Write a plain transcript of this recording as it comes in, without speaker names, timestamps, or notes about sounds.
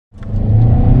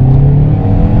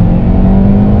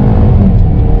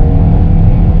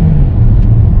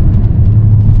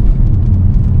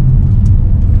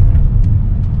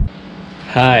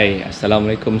Hai,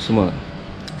 Assalamualaikum semua.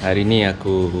 Hari ni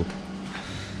aku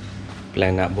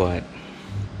plan nak buat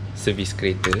servis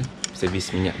kereta,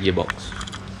 servis minyak gearbox.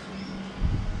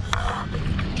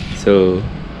 So,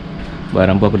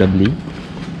 barang pun aku dah beli.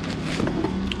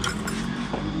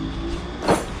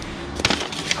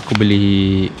 Aku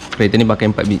beli kereta ni pakai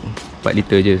 4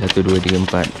 liter je, 1, 2, 3,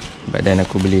 4. But then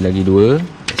aku beli lagi 2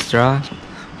 extra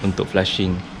untuk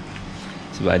flushing,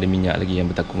 sebab ada minyak lagi yang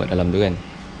bertakung kat dalam tu kan.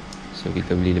 So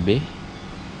kita beli lebih,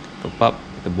 top up,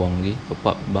 kita buang lagi, top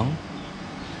up, bang.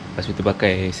 Lepas tu kita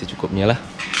pakai secukupnya lah.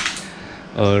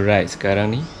 Alright,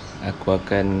 sekarang ni aku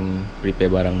akan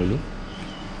prepare barang dulu.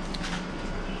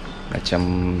 Macam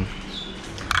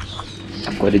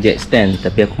aku ada jack stand,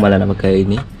 tapi aku malas nak pakai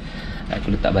ni.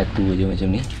 Aku letak batu je macam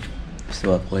ni.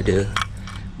 So aku ada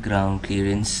ground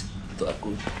clearance untuk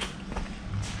aku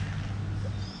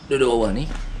duduk bawah ni.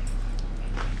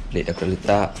 Plate aku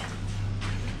letak.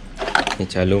 Ni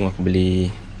calung aku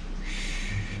beli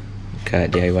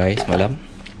kat DIY semalam.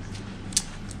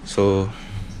 So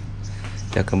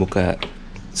kita akan buka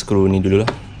skru ni dulu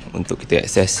lah, untuk kita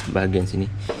akses bahagian sini.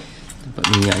 Tempat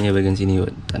minyaknya bahagian sini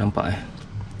kot. Tak nampak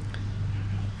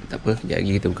Tak apa, sekejap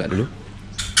lagi kita buka dulu.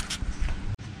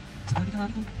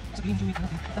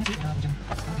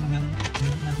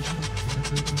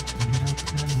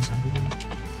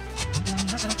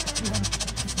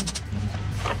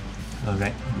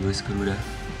 Alright, 2 skru dah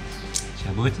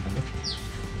cabut.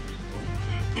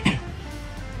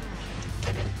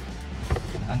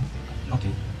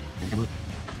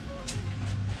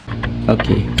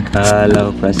 Okay,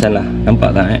 kalau perasan lah, nampak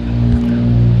tak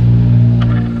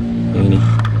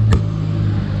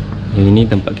Yang ini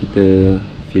tempat kita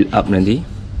fill up nanti.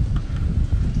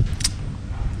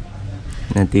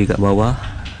 Nanti kat bawah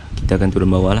kita akan turun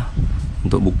bawah lah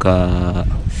untuk buka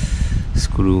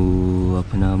skru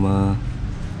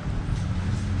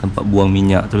tempat buang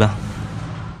minyak tu lah.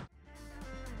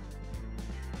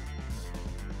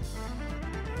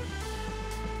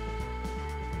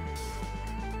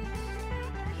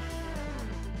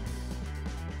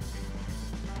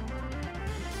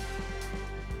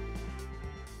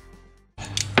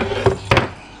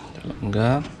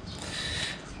 Enggak,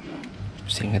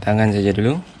 pusingkan tangan saja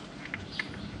dulu.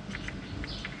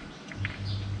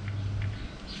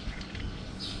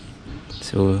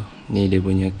 So ni dia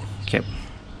punya cap,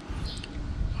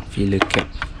 filler cap.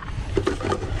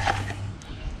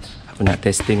 Aku nak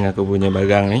testing aku punya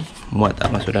barang ni muat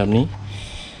tak masuk dalam ni.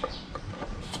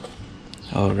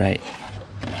 Alright,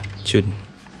 cun,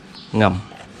 ngam.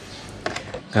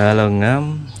 Kalau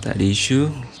ngam tak ada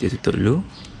isu, kita tutup dulu.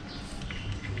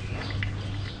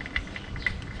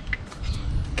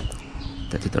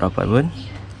 Tak tutup rapat pun.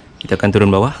 Kita akan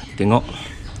turun bawah, kita tengok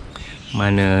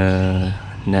mana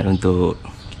nut untuk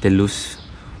kita loose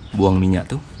buang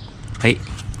minyak tu. Baik,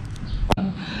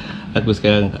 aku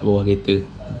sekarang kat bawah kereta,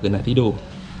 aku nak tidur.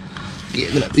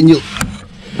 Okay, aku nak tunjuk.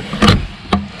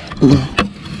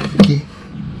 Okay,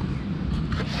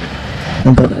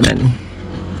 nampak tak nut ni?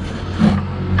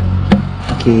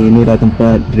 Okay, ni dah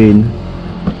tempat drain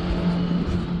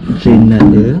nut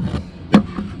dia.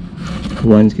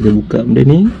 Once kita buka benda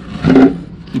ni,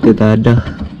 kita tak ada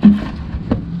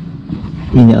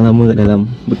minyak lama kat dalam.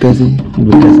 Bekas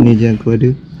ni je aku ada,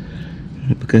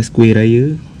 bekas kuih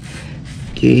raya.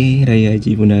 Okay, raya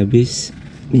haji pun dah habis.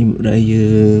 Ni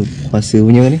raya puasa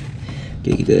punya ni.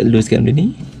 Okay, kita looskan benda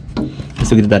ni.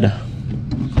 So kita tak ada.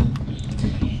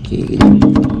 Okay,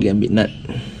 pergi ambil nut.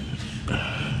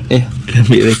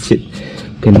 Ambil ratchet.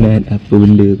 Nut apa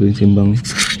benda tu yang sembang ni.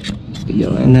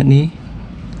 Sekejap nut ni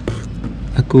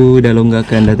aku dah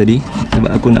longgarkan dah tadi, sebab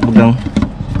aku nak pegang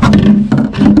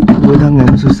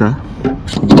tangan susah.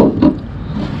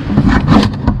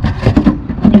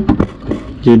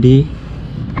 Jadi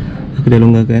aku dah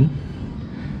longgarkan.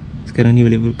 Sekarang ni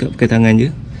boleh buka pakai tangan je.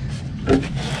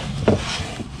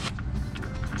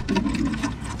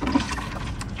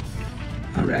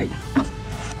 Alright,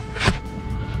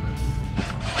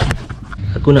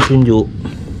 aku nak tunjuk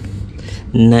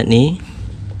nut ni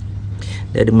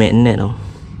dia ada magnet tau.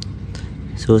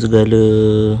 So segala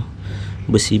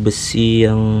besi-besi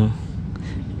yang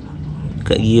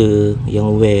kat gear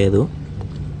yang wear tu,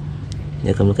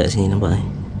 dia akan melekat sini, nampak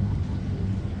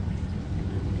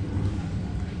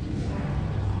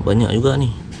banyak juga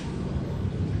ni.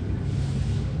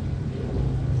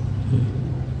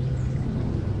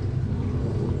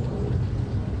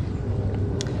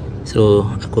 So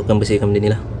aku akan bersihkan benda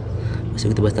ni lah. Lepas tu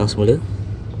kita pasang semula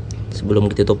sebelum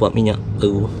kita top up minyak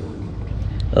baru.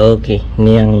 Okay,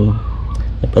 ni yang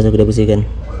lepas aku dah bersihkan.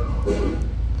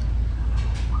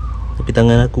 Tapi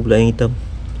tangan aku pula yang hitam.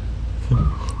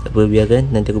 Tak apa,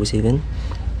 biarkan, nanti aku bersihkan.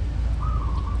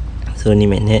 So ni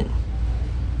magnet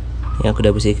yang aku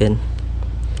dah bersihkan.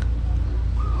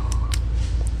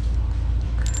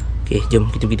 Okay, jom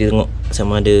kita pergi tengok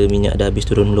sama ada minyak dah habis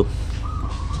turun belum.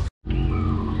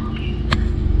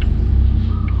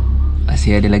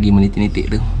 Masih ada lagi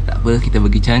menitik-nitik tu. Tak apa, kita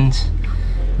bagi chance.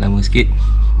 Lama sikit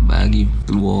bagi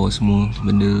keluar semua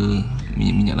benda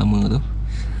minyak-minyak lama tu.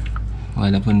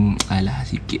 Walaupun alah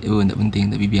sikit pun tak penting,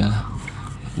 tapi biarlah.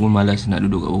 Aku pun malas nak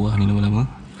duduk kat bawah ni lama-lama.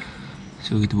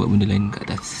 So kita buat benda lain kat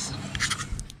atas.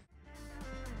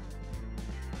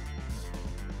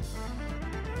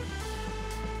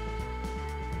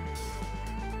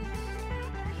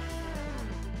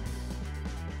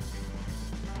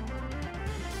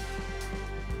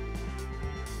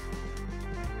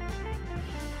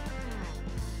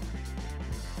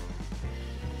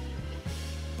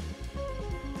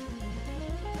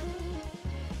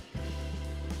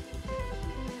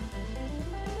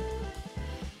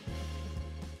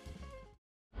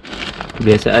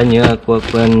 Biasaannya aku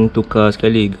akan tukar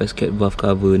sekali gasket valve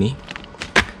cover ni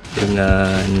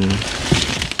dengan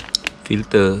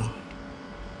filter.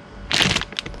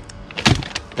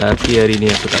 Tapi hari ni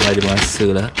aku tak ada masa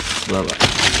lah, sebab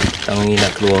petang ni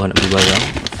nak keluar nak beli barang.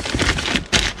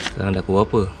 Sekarang dah keluar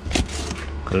apa.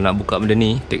 Kalau nak buka benda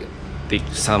ni take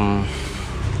some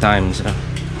time lah,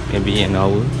 maybe an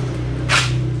hour.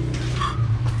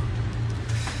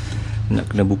 Nak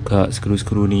kena buka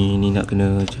skru-skru ni nak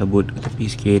kena cabut ke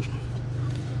tepi sikit.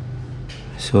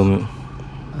 So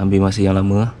ambil masa yang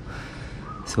lama lah.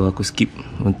 So aku skip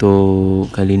untuk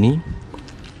kali ni.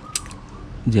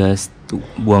 Just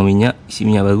buang minyak, isi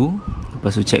minyak baru,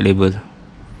 lepas tu check label.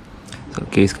 So,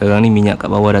 okay, sekarang ni minyak kat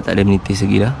bawah dah tak ada menitis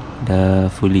lagi dah. Dah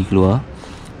fully keluar.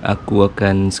 Aku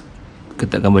akan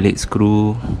ketatkan balik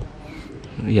skru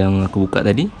yang aku buka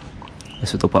tadi.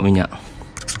 Lepas tu top up minyak.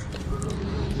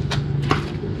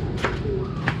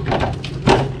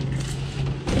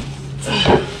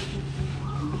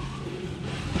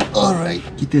 Alright,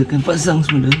 kita akan pasang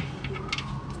semula.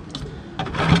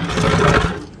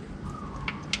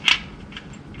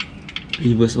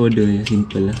 Reverse order yang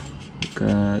simple lah.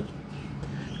 Buka,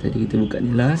 tadi kita buka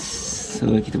ni last,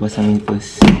 so kita pasang ni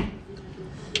first.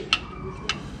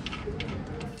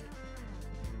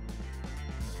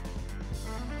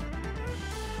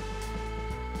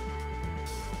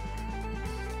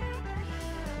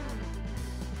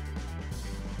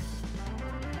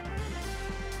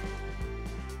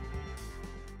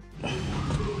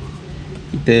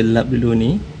 Kita lap dulu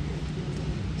ni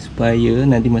supaya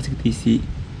nanti masa kita isi,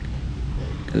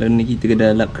 kalau ni kita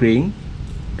dah lap kering,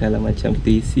 kalau macam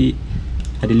kita isi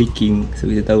ada leaking, so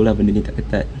kita tahulah benda ni tak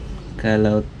ketat.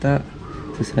 Kalau tak,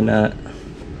 susah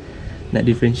nak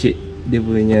differentiate dia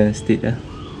punya state lah.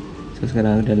 So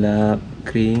sekarang aku dah lap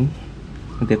kering.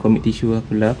 Nanti aku ambil tisu,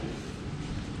 aku lap.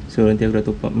 So nanti aku dah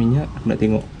top up minyak, aku nak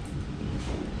tengok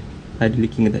ada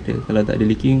leaking ke tak ada. Kalau tak ada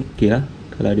leaking, ok lah.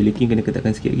 Kalau ada leaking, kena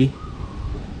ketatkan sikit lagi.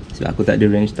 So aku tak ada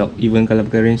range stop. Even kalau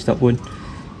pakai range stop pun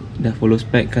dah follow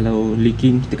spec. Kalau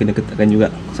leaking, kita kena ketatkan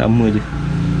juga. Sama je.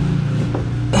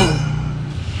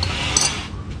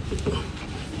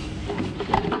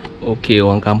 Ok,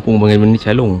 orang kampung panggil benda ni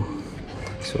calung.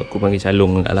 So aku panggil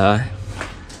calung juga lah.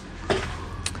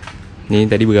 Ni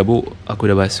tadi bergabuk, aku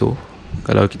dah basuh.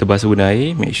 Kalau kita basuh guna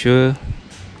air, make sure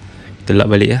kita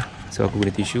lap balik lah. So aku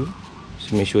guna tisu, so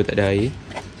make sure tak ada air.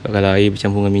 So kalau air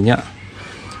bercampur dengan minyak,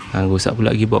 rosak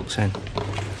pula gearbox kan.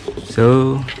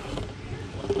 So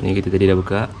ni kita tadi dah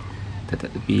buka,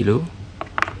 letak tepi dulu.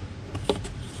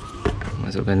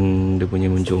 Masukkan dia punya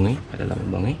muncung ni kat dalam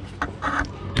lubang ni.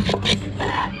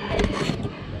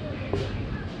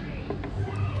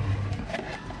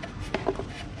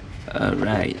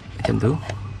 Alright, macam tu.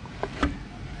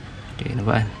 Okay,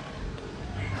 nampak kan?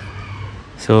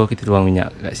 So kita tuang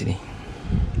minyak kat sini.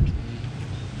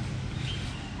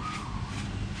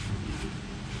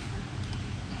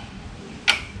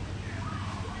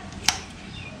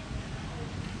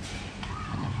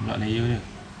 Banyak pula layer dia.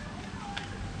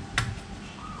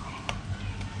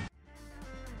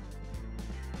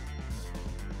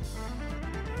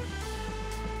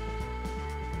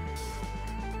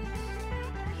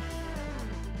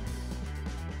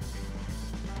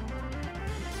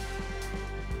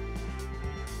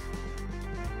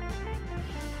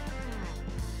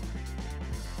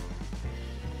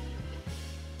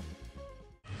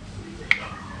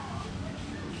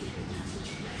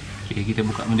 Okay, kita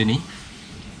buka benda ni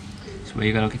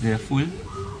supaya kalau kita dah full,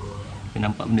 kita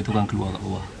nampak benda tu kan keluar kat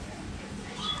bawah.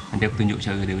 Nanti aku tunjuk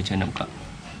cara dia macam mana nak buka.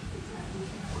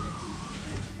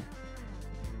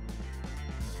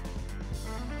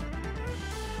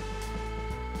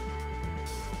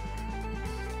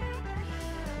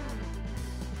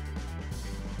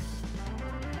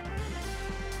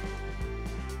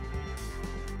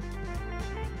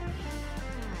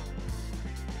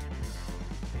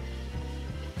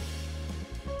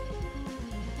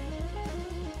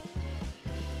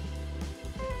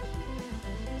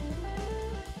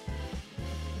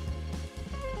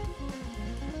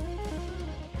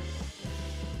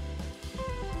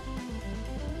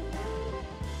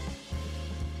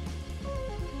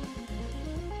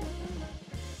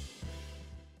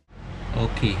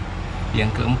 Okey,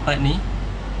 yang keempat ni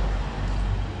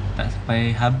tak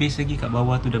sampai habis lagi kat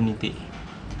bawah tu dah menitik.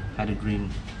 Ada drain.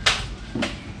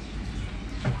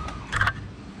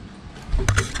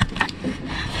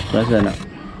 Rasa nak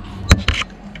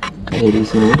dari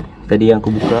sini tadi yang aku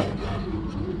buka,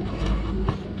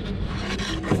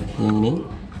 yang ini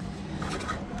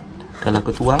kalau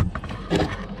aku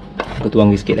tuang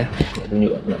sikit lah. Nak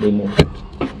tunjuk, nak demo.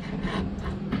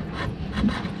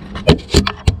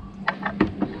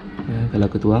 Kalau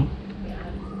aku tuang,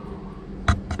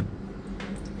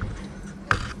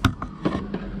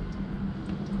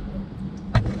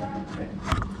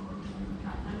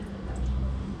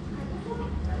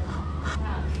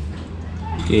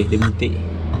 okey, dia menitik.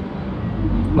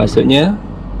 Maksudnya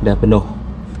dah penuh.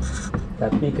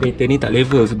 Tapi kereta ni tak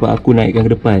level sebab aku naikkan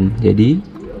ke depan. Jadi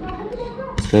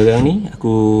sekarang ni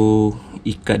aku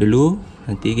ikat dulu,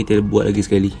 nanti kita buat lagi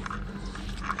sekali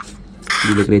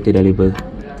bila kereta dah level.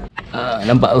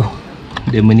 Nampak tu,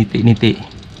 dia menitik-nitik.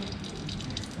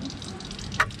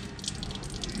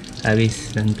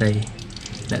 Habis lantai,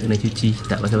 nak kena cuci,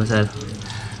 tak pasal-pasal.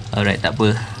 Alright, tak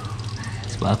apa,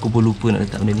 sebab aku pun lupa nak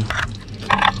letak benda ni.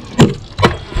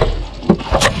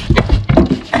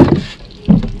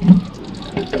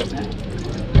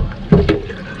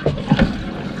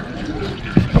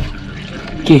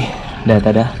 Okay, dah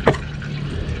tak dah.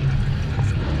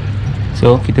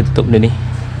 So kita tutup benda ni.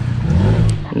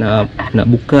 Nak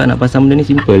buka, nak pasang benda ni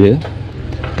simple je.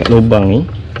 Kat lubang ni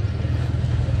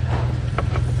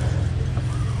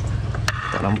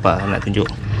tak nampak nak tunjuk,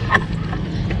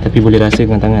 tapi boleh rasa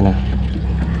dengan tangan lah.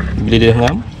 Bila dia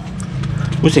hengam,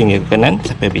 pusing dia ke kanan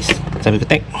sampai habis, sampai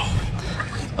ketek.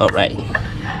 Alright,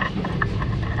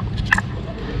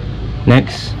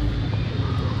 next.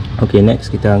 Okay,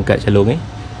 next kita angkat calung ni.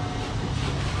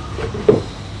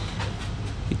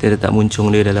 Kita letak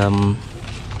muncung dia dalam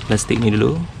plastik ni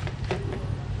dulu.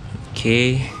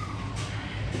 Okay,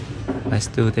 lepas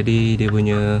tu tadi dia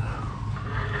punya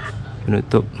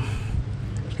penutup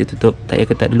kita tutup, tak payah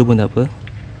ketat dulu pun tak apa.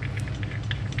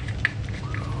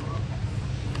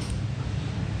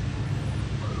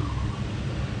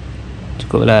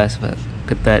 Cukup lah sebab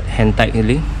ketat hand tight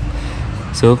sekali.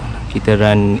 So kita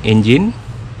run engine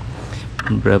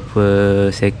berapa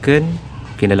second,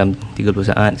 mungkin dalam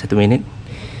 30 saat, 1 minit,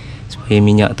 supaya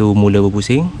minyak tu mula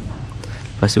berpusing.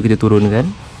 Lepas tu kita turunkan.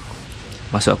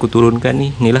 Maksud aku turunkan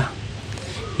ni, ni lah,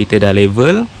 kita dah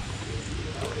level.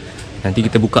 Nanti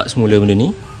kita buka semula benda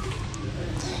ni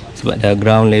sebab dah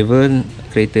ground level,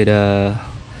 kereta dah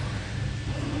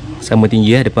sama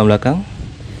tinggi lah, depan belakang.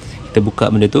 Kita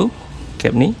buka benda tu,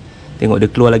 cap ni, tengok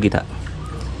dia keluar lagi tak.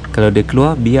 Kalau dia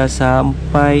keluar, biar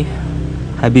sampai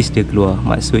habis dia keluar.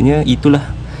 Maksudnya itulah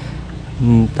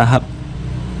tahap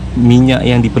minyak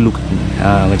yang diperlukan.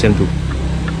 Macam tu.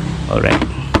 Alright.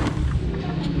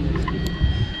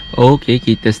 Okay,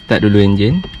 kita start dulu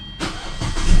enjin.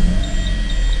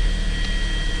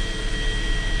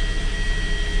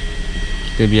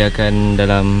 Kita biarkan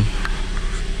dalam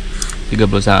 30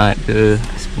 saat ke,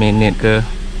 minit ke.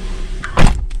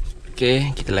 Okay,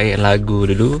 kita layan lagu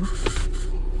dulu.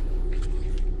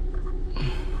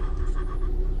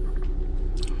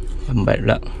 Lambat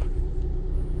pula.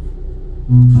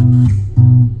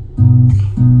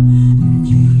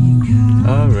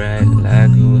 Alright,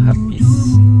 lagu habis.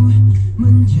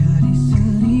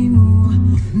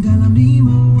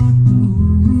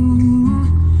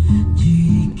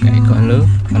 Aircon lu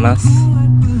panas.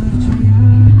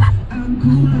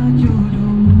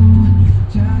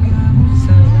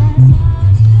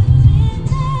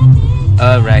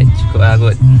 Alright, cukup lah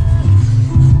kot.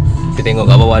 Kita tengok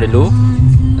kat bawah dulu.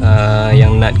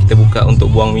 Yang nut kita buka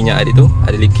untuk buang minyak tadi tu,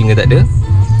 ada leaking ke tak ada.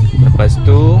 Lepas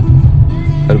tu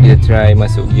baru kita try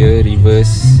masuk gear,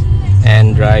 reverse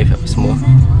and drive apa semua.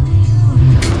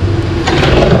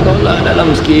 Tolak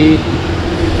dalam sikit.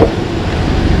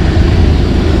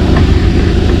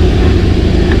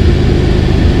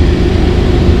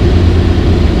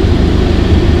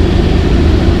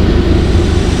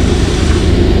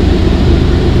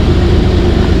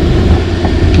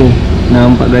 Okay,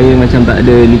 nampak gaya macam tak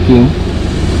ada leaking.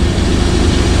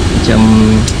 Macam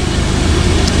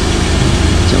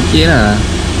okey lah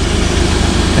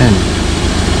kan,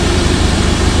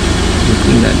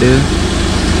 leaking tak ada.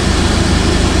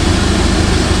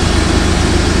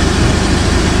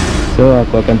 So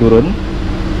aku akan turun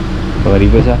bawa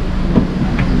reverse lah.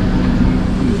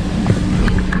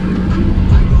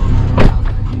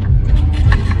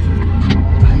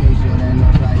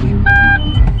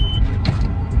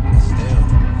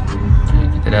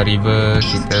 Kita dah reverse,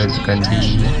 kita tekan D,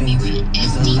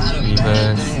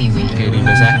 reverse, okay,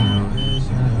 reverse lah.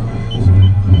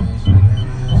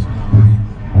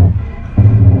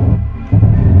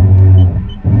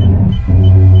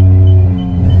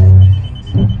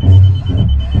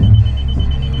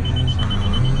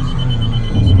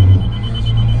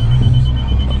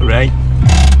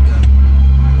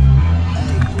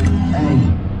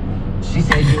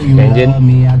 engine.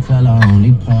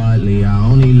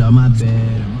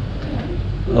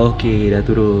 Okey, dah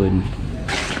turun.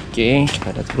 Okey,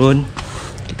 dah turun.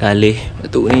 Kita alih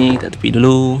batu ni, kita tepi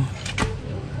dulu.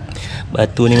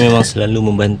 Batu ni memang selalu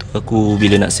membantu aku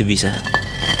bila nak servis lah.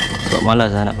 Sebab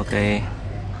malas lah nak pakai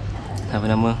apa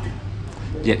nama,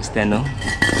 jack stand tu.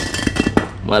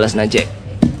 Malas nak jack.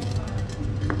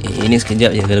 Ini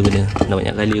sekejap je kalau guna. Dah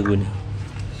banyak kali aku guna.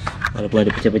 Walaupun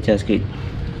ada pecah-pecah sikit,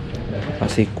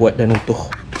 masih kuat dan utuh.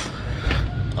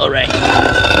 Alright,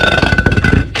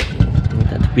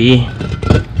 letak tepi.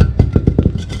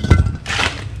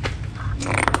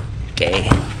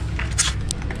 Okay.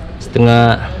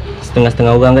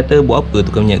 Setengah orang kata buat apa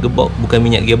tukar minyak gearbox, bukan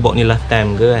minyak gearbox ni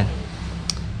lifetime ke kan.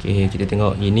 Okay, kita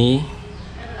tengok ini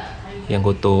yang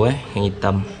kotor yang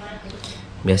hitam.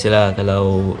 Biasalah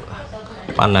kalau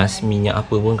panas minyak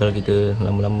apa pun, kalau kita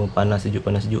lama-lama panas sejuk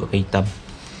akan hitam.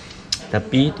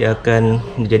 Tapi dia akan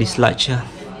jadi sludge lah.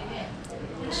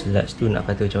 Sludge tu nak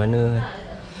kata macam mana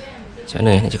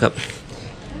nak cakap,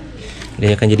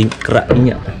 dia akan jadi kerak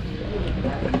minyak.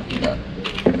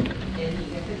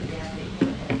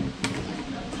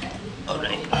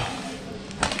 Alright,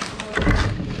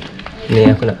 ni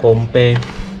aku nak compare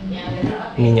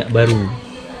minyak baru.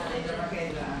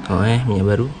 Minyak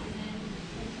baru.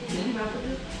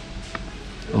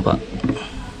 Nampak?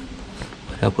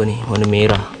 Apa ni? Warna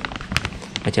merah,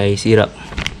 macam air sirap.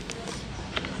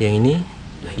 Yang ini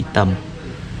dah hitam.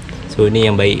 So ni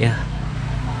yang baik lah.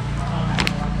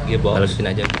 Gearbox kalau kita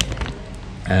nak jaga,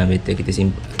 better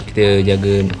kita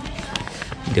jaga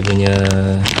dia punya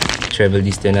travel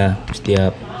distance lah.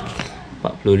 Setiap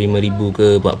 45,000 ke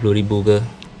 40,000 ke,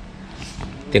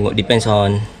 tengok depends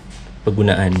on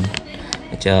penggunaan.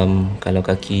 Macam kalau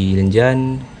kaki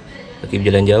lenjan, kaki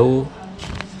berjalan jauh,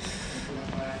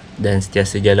 dan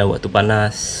sentiasa jalan waktu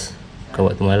panas,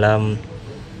 bukan waktu malam,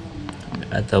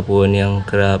 ataupun yang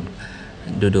kerap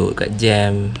duduk kat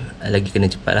jam, lagi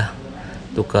kena cepat lah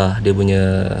tukar dia punya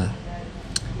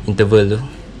interval tu.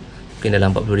 Mungkin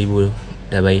dalam 40,000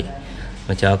 dah baik.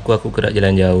 Macam aku kerap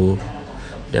jalan jauh,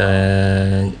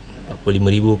 dan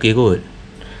 45,000 okey kot.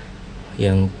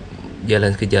 Yang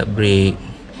jalan sekejap break,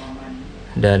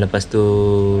 dan lepas tu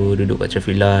duduk kat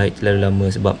traffic light terlalu lama.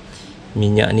 Sebab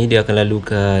minyak ni dia akan lalu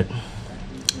kat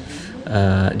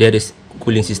dia ada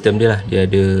cooling system dia lah. Dia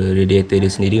ada radiator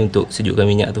dia sendiri untuk sejukkan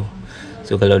minyak tu.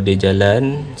 So kalau dia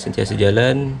jalan, sentiasa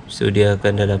jalan, so dia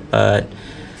akan dah dapat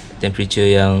temperature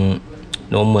yang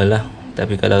normal lah.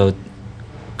 Tapi kalau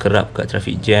kerap kat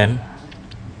traffic jam,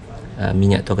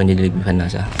 minyak tu akan jadi lebih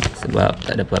panas lah. Sebab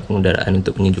tak dapat pengudaraan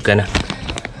untuk penyejukan lah.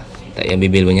 Tak payah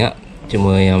bebel banyak,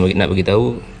 cuma yang nak bagi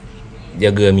tahu,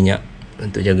 jaga minyak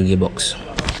untuk jaga gearbox.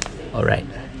 Alright,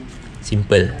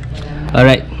 simple.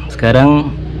 Alright,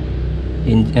 sekarang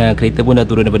kereta pun dah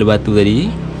turun daripada batu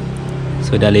tadi,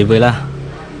 so dah level lah.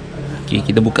 Okay,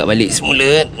 kita buka balik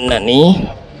semula nut ni.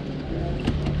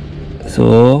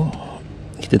 So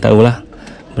kita tahulah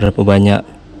berapa banyak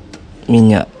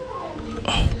minyak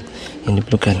yang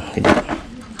diperlukan. Kejap,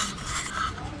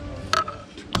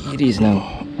 kiri senang.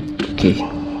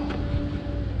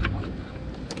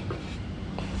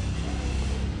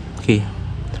 Okay,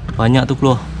 banyak tu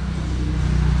keluar.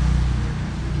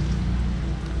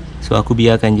 So aku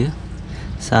biarkan je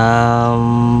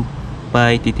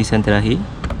sampai titisan terakhir.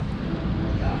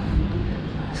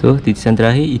 So titisan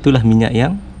terakhir itulah minyak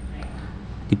yang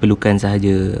diperlukan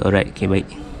sahaja. Alright, okay, baik.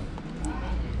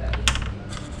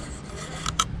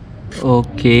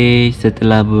 Okay,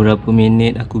 setelah beberapa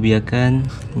minit aku biarkan,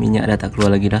 minyak dah tak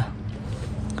keluar lagi dah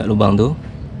kat lubang tu.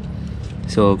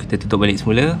 So kita tutup balik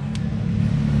semula,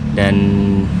 dan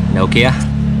dah okey lah.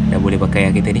 Dah boleh pakai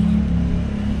lah kita ni.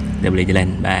 Dah boleh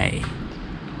jalan. Bye.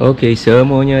 Okay,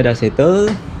 semuanya dah settle.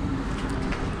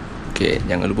 Okay,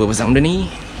 jangan lupa pasang benda ni.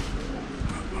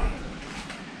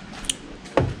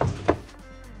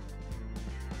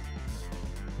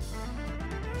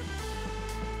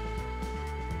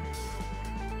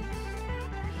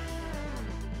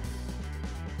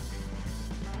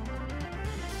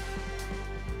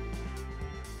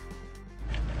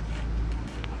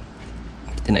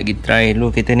 Kita nak pergi try dulu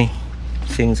kereta ni,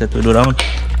 sing 1-2 round.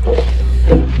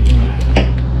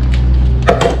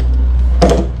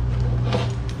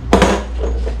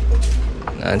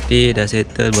 Nanti dah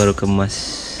settle baru kemas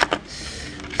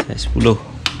size 10.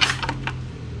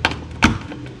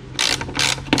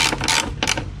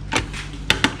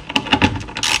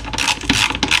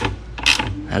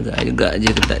 Agak-agak je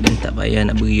ketat dan tak payah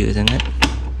nak beria sangat.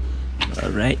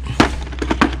 Alright.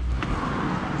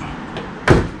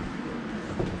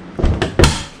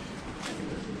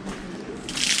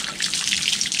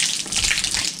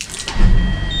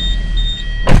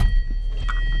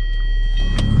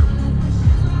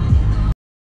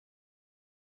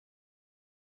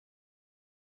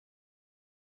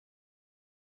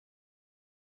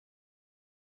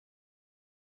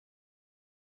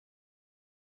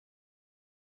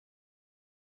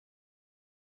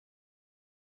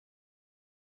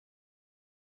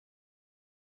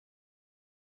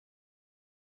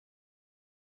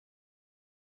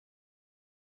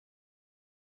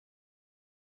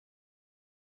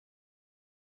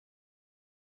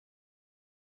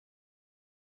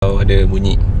 kalau ada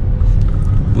bunyi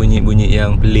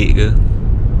yang pelik ke.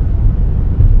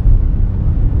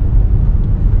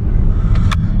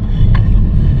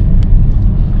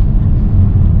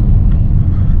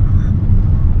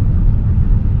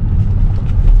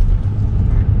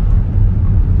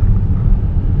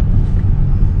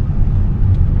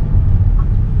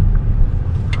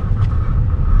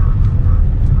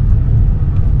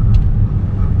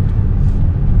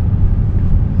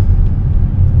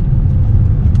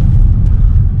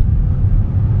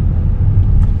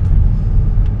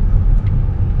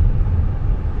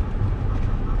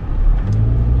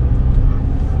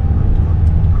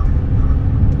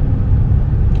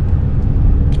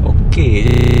 Okey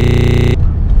je,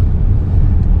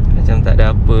 macam tak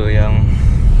ada apa yang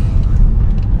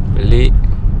pelik.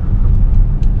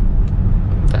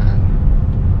 Tak.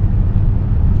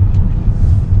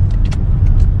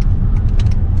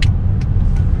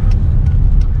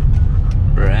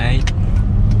 Right.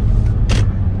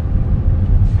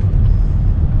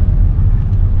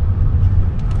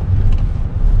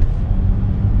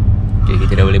 Okay,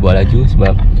 kita dah boleh buat laju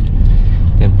sebab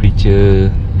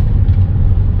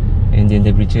engine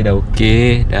temperature dah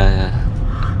okey, dah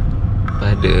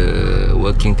pada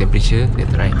working temperature. Kita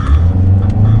try.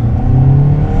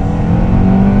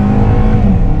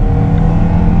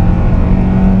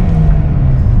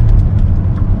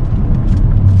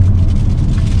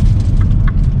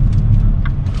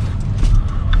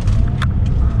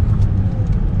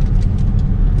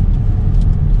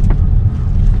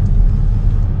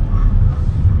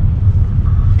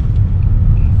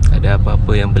 Ada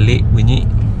apa-apa yang pelik bunyi,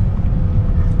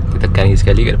 kita tekan lagi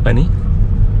sekali kat depan ni.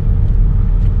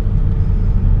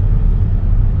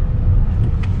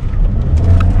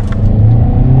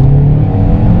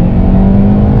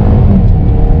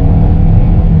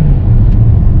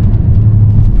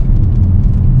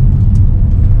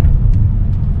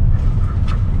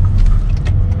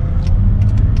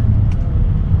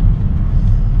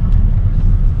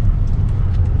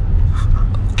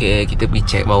 Okay, kita pergi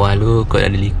check bawah dulu kot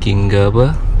ada leaking ke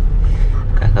apa.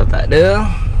 Kalau tak ada,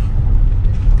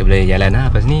 kita boleh jalan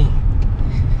lah lepas ni.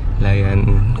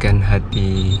 Layankan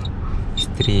hati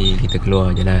isteri kita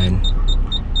keluar jalan.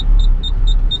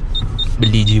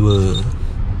 Beli jiwa.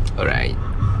 Alright,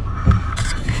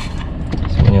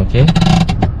 semuanya okey.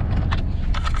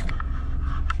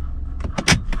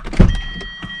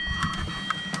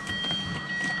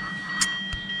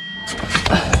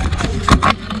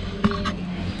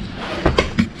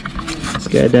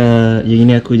 Ada yang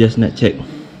ini aku just nak check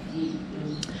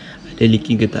ada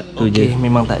leaking ke tak tu je.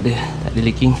 Memang tak ada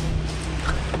leaking.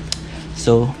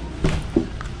 So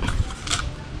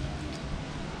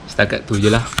setakat tu je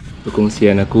lah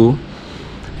perkongsian aku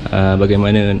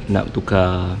bagaimana nak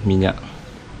tukar minyak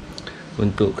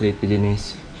untuk kereta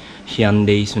jenis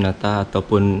Hyundai Sonata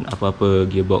ataupun apa-apa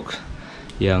gearbox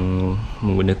yang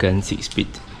menggunakan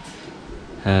 6-speed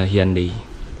Hyundai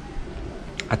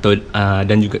atau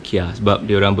dan juga Kia, sebab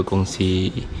dia orang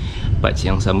berkongsi parts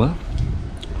yang sama.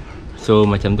 So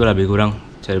macam tu lah lebih kurang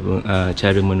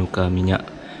cara menukar minyak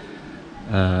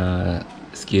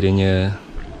sekiranya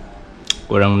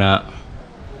korang nak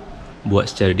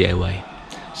buat secara DIY.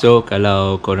 So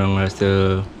kalau korang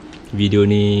rasa video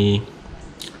ni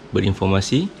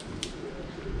berinformasi,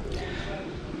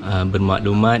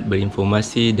 bermaklumat,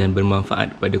 berinformasi dan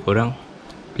bermanfaat kepada korang,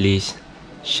 please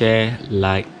share,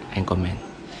 like and comment.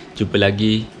 Jumpa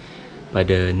lagi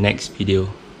pada next video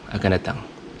akan datang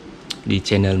di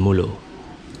channel MULO.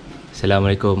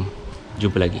 Assalamualaikum.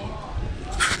 Jumpa lagi.